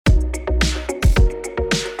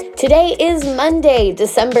Today is Monday,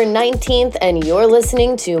 December 19th, and you're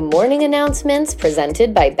listening to Morning Announcements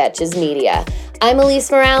presented by Betches Media. I'm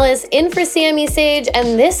Elise Morales, in for Sammy Sage,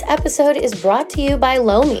 and this episode is brought to you by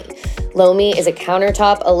Lomi. Lomi is a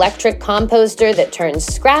countertop electric composter that turns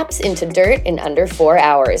scraps into dirt in under 4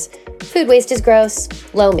 hours. Food waste is gross.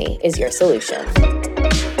 Lomi is your solution.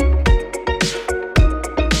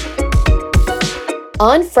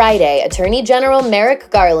 On Friday, Attorney General Merrick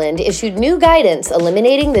Garland issued new guidance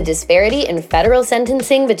eliminating the disparity in federal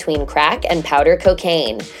sentencing between crack and powder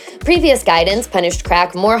cocaine. Previous guidance punished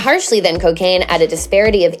crack more harshly than cocaine at a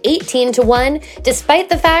disparity of 18-1, despite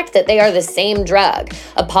the fact that they are the same drug,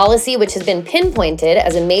 a policy which has been pinpointed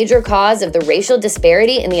as a major cause of the racial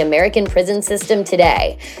disparity in the American prison system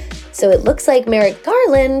today. So it looks like Merrick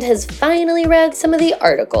Garland has finally read some of the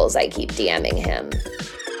articles I keep DMing him.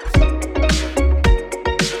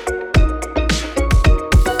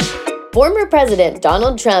 Former President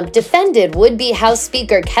Donald Trump defended would-be House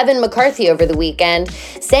Speaker Kevin McCarthy over the weekend,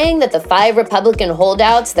 saying that the 5 Republican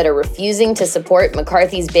holdouts that are refusing to support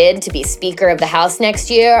McCarthy's bid to be Speaker of the House next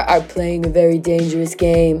year are playing a very dangerous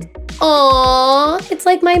game. Aww, it's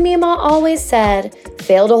like my Mima always said,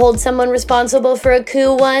 fail to hold someone responsible for a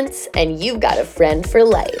coup once, and you've got a friend for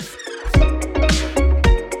life.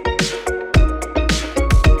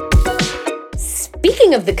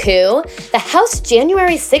 Speaking of the coup, the House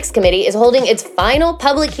January 6th committee is holding its final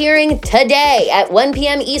public hearing today at 1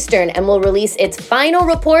 p.m. Eastern and will release its final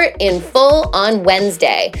report in full on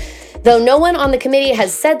Wednesday. Though no one on the committee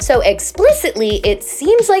has said so explicitly, it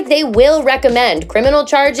seems like they will recommend criminal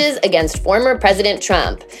charges against former President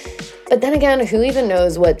Trump. But then again, who even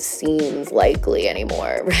knows what seems likely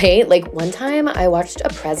anymore, right? Like one time I watched a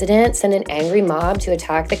president send an angry mob to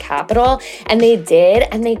attack the Capitol, and they did,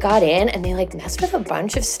 and they got in, and they messed with a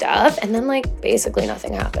bunch of stuff, and then basically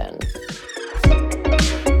nothing happened.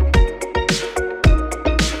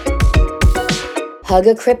 Hug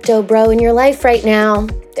a crypto bro in your life right now.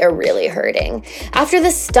 They're really hurting. After the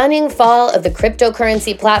stunning fall of the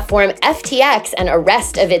cryptocurrency platform FTX and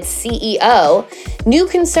arrest of its CEO, new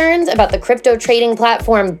concerns about the crypto trading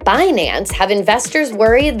platform Binance have investors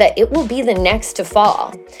worried that it will be the next to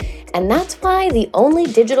fall. And that's why the only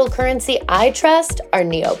digital currency I trust are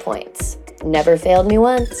Neopoints. Never failed me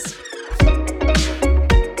once.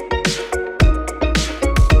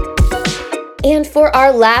 And for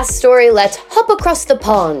our last story, let's hop across the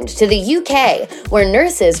pond to the UK, where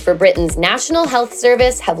nurses for Britain's National Health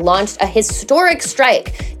Service have launched a historic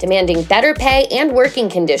strike demanding better pay and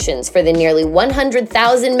working conditions for the nearly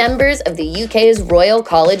 100,000 members of the UK's Royal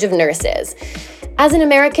College of Nurses. As an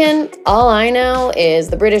American, all I know is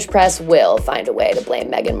the British press will find a way to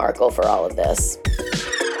blame Meghan Markle for all of this.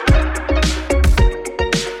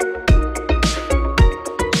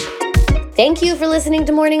 Thank you for listening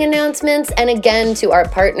to Morning Announcements, and again to our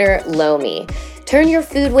partner, Lomi. Turn your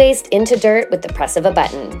food waste into dirt with the press of a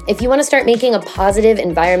button. If you want to start making a positive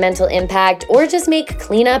environmental impact or just make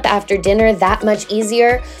cleanup after dinner that much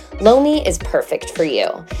easier, Lomi is perfect for you.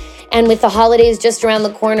 And with the holidays just around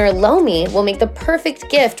the corner, Lomi will make the perfect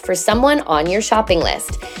gift for someone on your shopping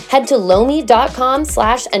list. Head to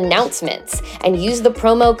lomi.com/announcements and use the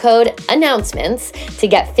promo code announcements to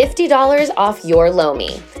get $50 off your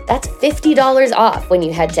Lomi. That's $50 off when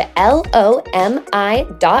you head to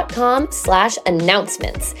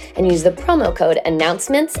lomi.com/announcements and use the promo code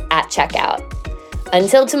announcements at checkout.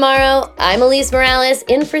 Until tomorrow, I'm Elise Morales,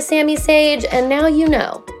 in for Sammy Sage, and now you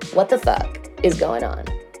know what the fuck is going on.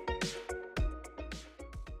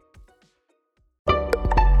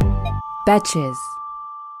 Betches.